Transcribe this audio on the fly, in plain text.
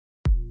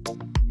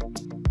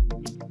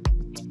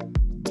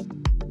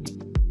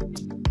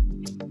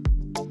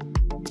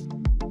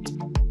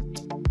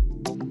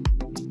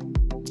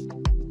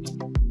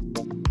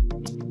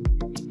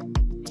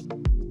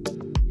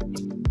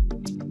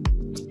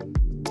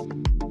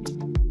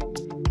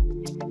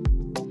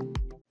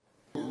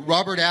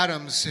Robert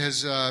Adams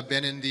has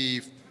been in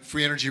the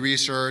free energy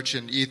research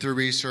and ether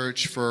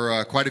research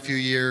for quite a few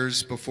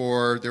years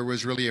before there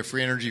was really a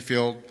free energy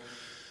field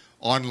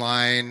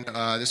online,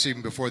 this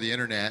even before the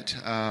internet.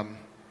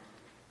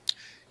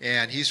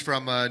 And he's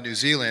from New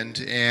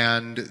Zealand,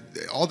 and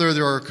although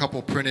there are a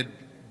couple printed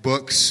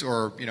books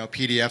or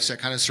PDFs that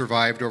kind of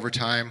survived over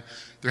time,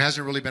 there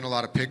hasn't really been a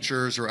lot of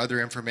pictures or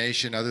other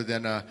information other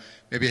than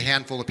maybe a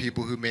handful of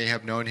people who may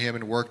have known him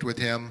and worked with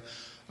him.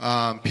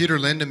 Peter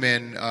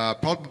Lindemann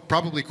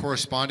probably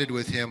corresponded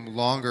with him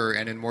longer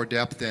and in more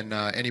depth than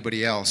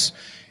anybody else.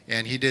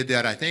 And he did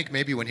that, I think,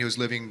 maybe when he was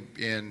living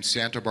in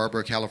Santa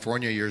Barbara,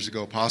 California years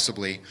ago,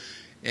 possibly.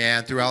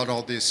 And throughout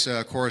all this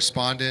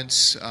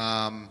correspondence,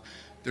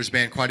 there's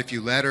been quite a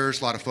few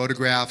letters, a lot of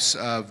photographs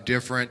of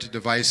different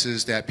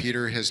devices that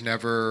Peter has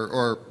never,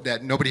 or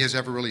that nobody has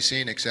ever really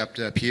seen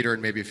except Peter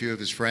and maybe a few of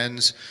his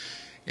friends.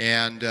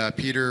 And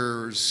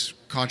Peter's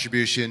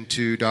contribution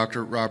to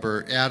Dr.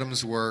 Robert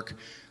Adams' work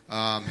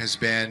has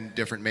been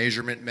different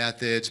measurement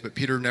methods, but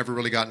Peter never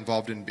really got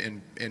involved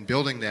in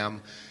building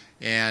them.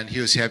 And he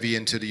was heavy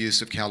into the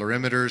use of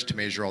calorimeters to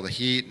measure all the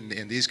heat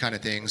and these kind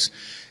of things.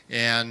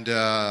 And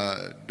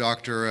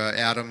Dr.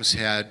 Adams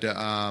had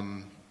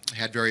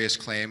various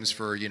claims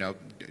for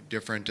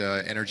different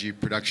energy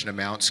production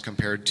amounts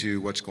compared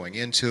to what's going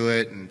into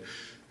it, and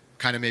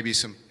kind of maybe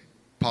some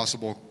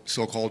possible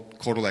so-called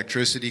cold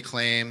electricity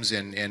claims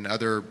and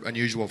other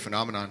unusual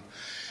phenomenon.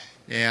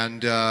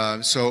 And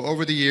so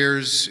over the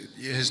years,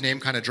 his name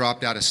kind of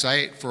dropped out of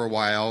sight for a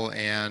while,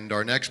 and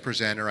our next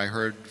presenter, I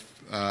heard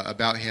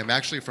about him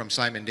actually from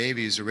Simon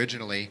Davies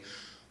originally,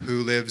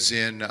 who lives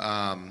in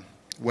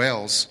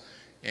Wales,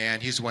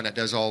 and he's the one that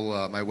does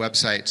all my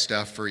website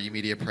stuff for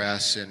eMedia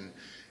Press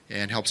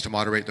and helps to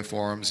moderate the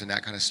forums and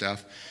that kind of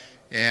stuff.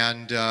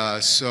 And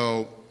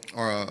so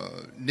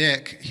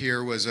Nick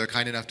here was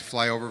kind enough to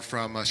fly over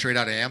from straight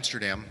out of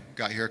Amsterdam,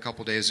 got here a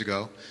couple days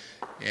ago.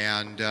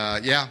 And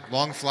yeah,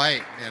 long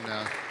flight.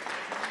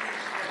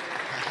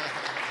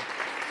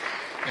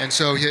 And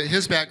so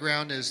his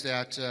background is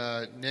that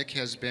Nick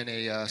has been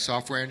a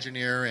software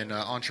engineer and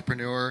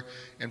entrepreneur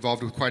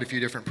involved with quite a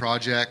few different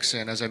projects.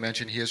 And as I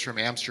mentioned, he is from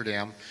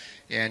Amsterdam.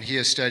 And he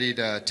has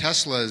studied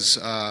Tesla's,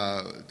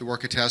 the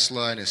work of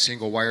Tesla and his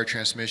single wire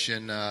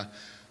transmission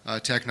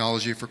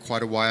technology for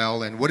quite a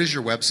while. And what is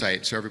your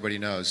website, so everybody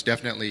knows?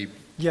 Definitely.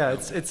 Yeah,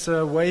 it's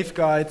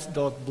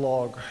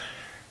waveguide.blog.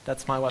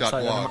 That's my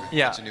website. .blog.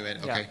 Yeah. That's a new okay.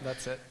 Yeah,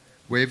 that's it.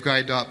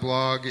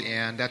 Waveguide.blog,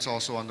 and that's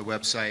also on the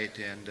website,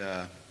 and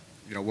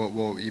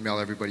we'll email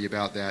everybody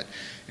about that.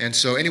 And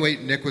so anyway,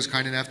 Nick was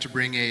kind enough to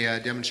bring a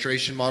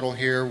demonstration model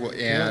here,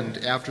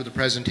 and after the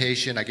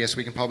presentation, I guess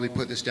we can probably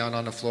put this down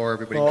on the floor,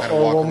 everybody can kind of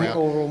walk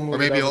around, or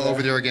maybe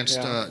over there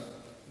against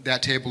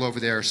that table over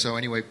there. So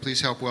anyway,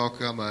 please help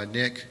welcome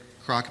Nick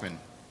Kraakman.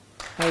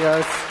 Hi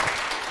guys.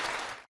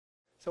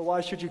 So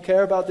why should you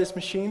care about this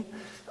machine?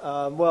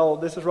 Well,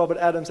 this is Robert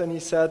Adams, and he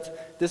said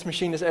this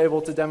machine is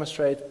able to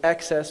demonstrate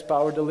excess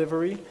power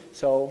delivery,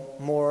 so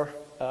more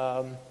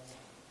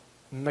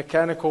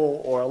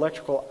mechanical or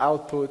electrical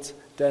output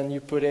than you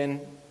put in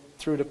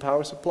through the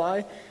power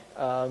supply.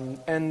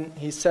 And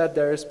he said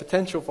there is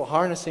potential for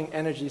harnessing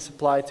energy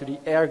supply to the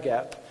air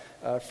gap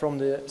from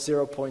the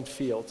zero-point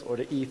field, or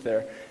the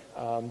ether.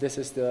 This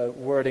is the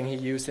wording he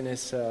used in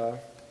his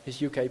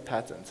UK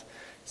patent.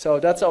 So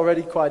that's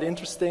already quite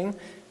interesting,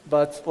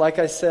 but like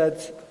I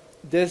said,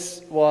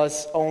 this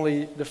was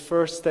only the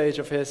first stage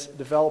of his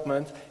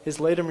development. His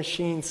later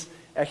machines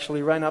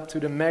actually ran up to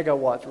the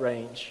megawatt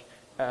range,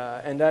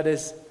 and that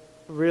is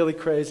really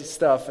crazy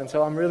stuff. And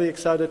so I'm really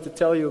excited to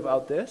tell you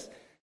about this.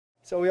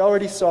 So we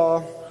already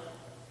saw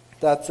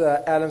that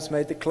Adams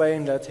made the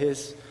claim that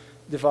his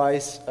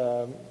device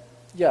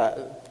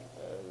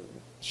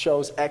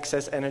shows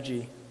excess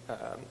energy,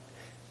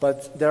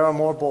 but there are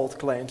more bold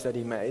claims that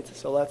he made.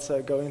 So let's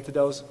go into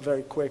those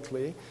very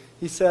quickly.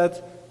 He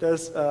said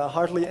there's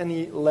hardly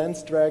any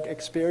lens drag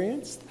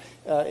experienced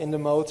in the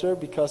motor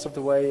because of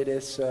the way it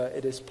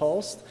is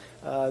pulsed.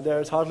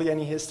 There's hardly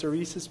any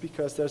hysteresis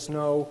because there's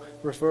no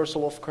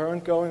reversal of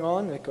current going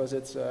on because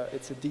it's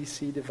a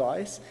DC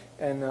device,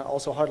 and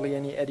also hardly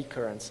any eddy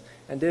currents.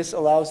 And this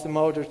allows the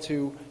motor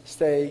to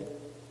stay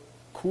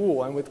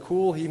cool. And with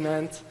cool, he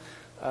meant,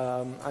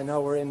 I know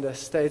we're in the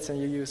States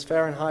and you use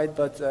Fahrenheit,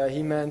 but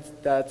he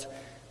meant that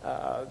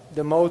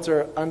the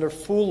motor under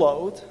full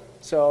load,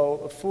 so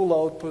a full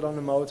load put on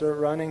the motor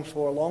running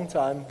for a long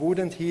time,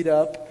 wouldn't heat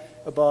up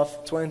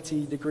above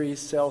 20 degrees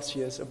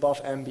Celsius above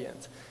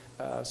ambient.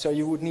 So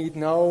you would need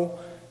no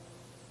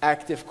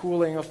active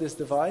cooling of this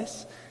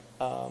device.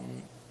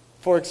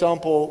 For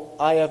example,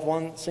 I have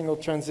one single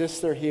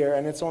transistor here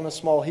and it's on a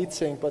small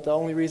heatsink, but the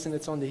only reason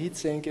it's on the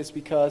heatsink is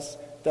because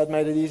that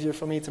made it easier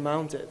for me to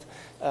mount it.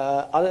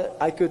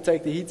 I could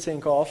take the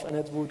heatsink off and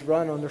it would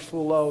run under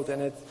full load,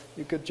 and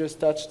you could just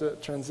touch the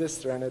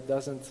transistor and it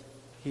doesn't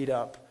heat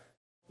up.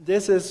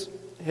 This is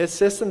his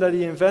system that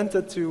he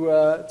invented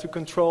to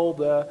control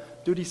the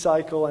duty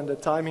cycle and the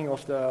timing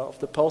of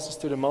the pulses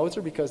to the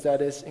motor, because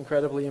that is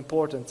incredibly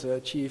important to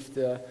achieve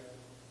the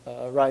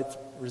right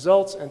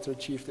results and to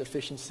achieve the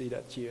efficiency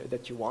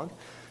that you want.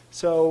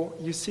 So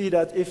you see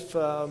that if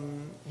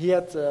he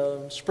had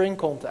spring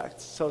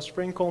contacts, so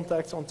spring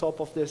contacts on top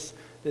of this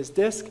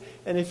disc,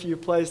 and if you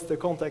place the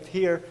contact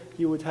here,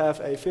 you would have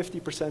a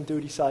 50%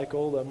 duty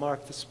cycle, the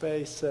mark to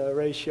space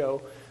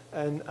ratio,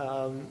 and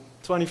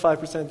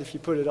 25% if you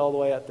put it all the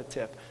way at the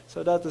tip.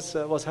 So that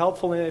was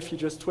helpful, and if you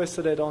just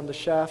twisted it on the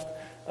shaft,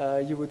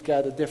 you would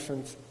get a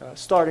different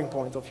starting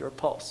point of your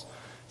pulse.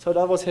 So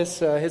that was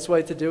his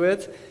way to do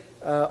it.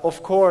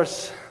 Of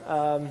course,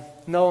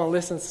 no one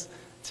listens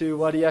to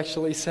what he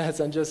actually says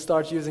and just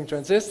starts using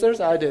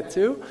transistors. I did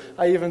too.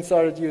 I even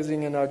started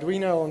using an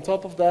Arduino on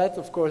top of that.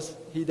 Of course,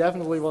 he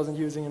definitely wasn't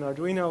using an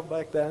Arduino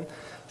back then.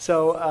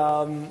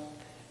 So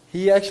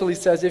he actually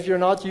says if you're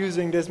not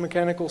using this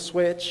mechanical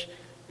switch,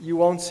 you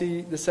won't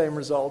see the same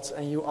results,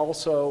 and you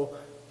also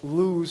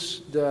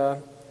lose the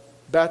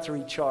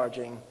battery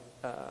charging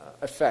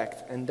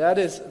effect. And that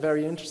is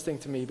very interesting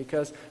to me,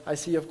 because I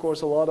see, of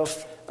course, a lot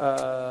of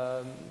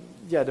the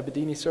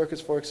Bedini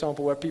circuits, for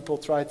example, where people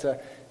try to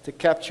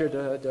capture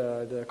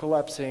the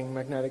collapsing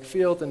magnetic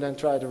field and then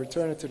try to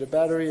return it to the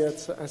battery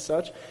as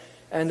such.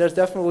 And there's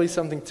definitely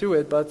something to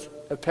it, but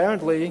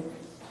apparently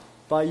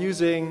by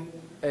using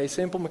a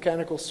simple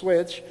mechanical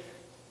switch,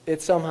 it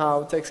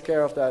somehow takes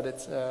care of that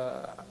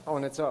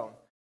on its own.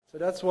 So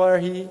that's where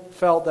he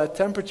felt that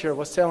temperature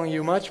was telling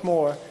you much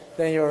more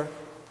than your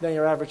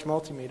average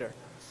multimeter.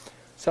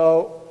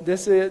 So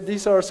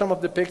these are some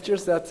of the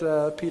pictures that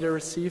Peter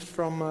received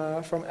from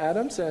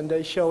Adams, and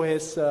they show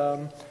his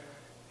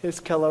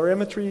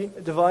calorimetry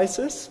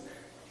devices.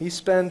 He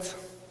spent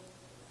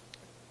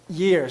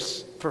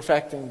years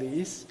perfecting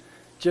these,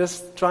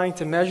 just trying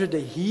to measure the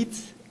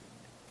heat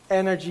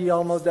energy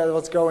almost that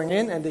was going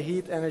in and the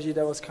heat energy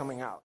that was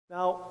coming out.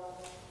 Now,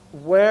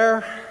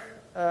 where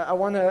I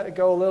want to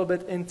go a little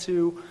bit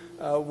into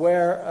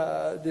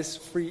where this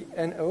free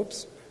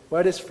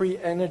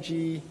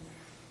energy,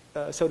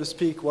 so to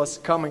speak, was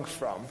coming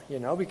from.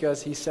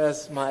 Because he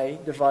says my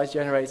device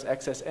generates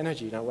excess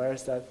energy. Now, where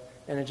is that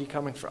energy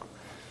coming from?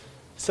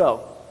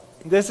 So,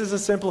 this is a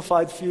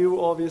simplified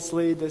view,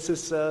 obviously. This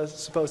is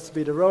supposed to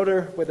be the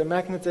rotor with a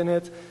magnet in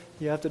it.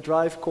 You have the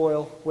drive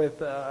coil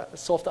with a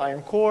soft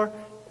iron core,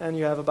 and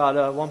you have about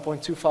a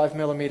 1.25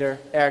 millimeter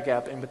air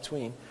gap in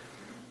between.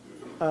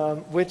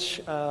 So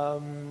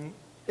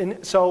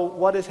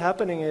what is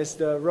happening is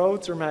the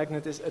rotor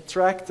magnet is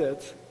attracted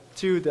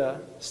to the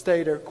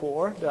stator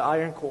core, the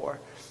iron core.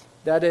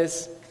 That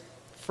is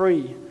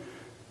free.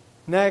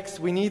 Next,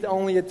 we need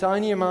only a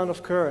tiny amount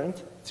of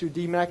current to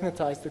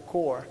demagnetize the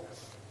core.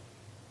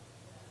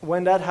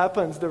 When that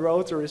happens, the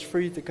rotor is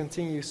free to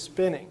continue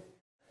spinning.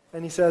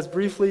 And he says,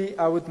 briefly,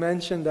 I would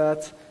mention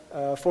that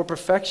for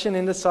perfection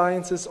in the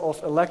sciences of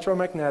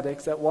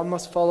electromagnetics, that one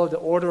must follow the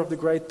order of the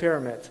Great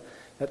Pyramid,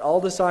 that all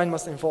design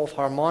must involve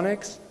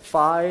harmonics,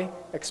 phi,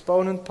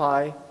 exponent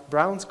pi,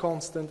 Brown's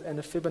constant, and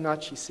the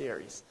Fibonacci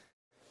series.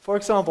 For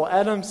example,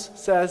 Adams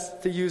says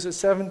to use a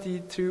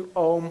 72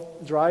 ohm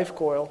drive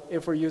coil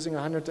if we're using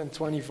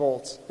 120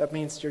 volts. That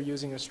means you're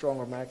using a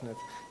stronger magnet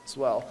as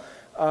well.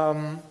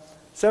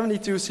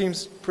 72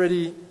 seems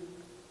pretty,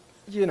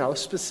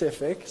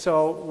 specific.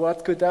 So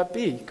what could that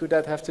be? Could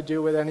that have to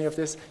do with any of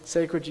this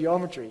sacred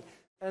geometry?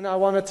 And I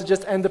wanted to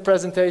just end the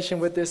presentation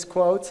with this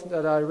quote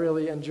that I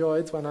really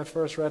enjoyed when I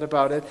first read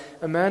about it.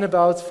 A man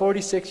about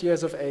 46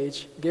 years of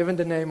age, given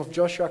the name of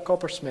Joshua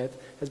Coppersmith,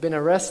 has been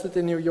arrested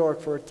in New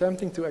York for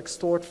attempting to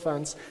extort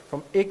funds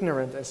from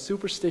ignorant and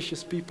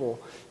superstitious people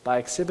by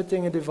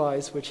exhibiting a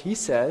device which he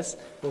says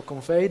will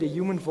convey the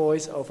human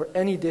voice over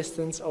any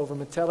distance over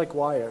metallic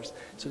wires,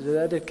 so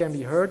that it can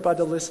be heard by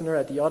the listener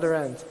at the other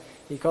end.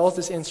 He calls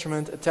this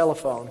instrument a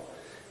telephone.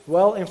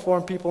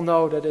 Well-informed people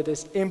know that it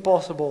is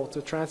impossible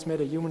to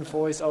transmit a human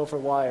voice over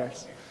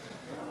wires.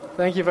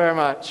 Thank you very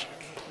much.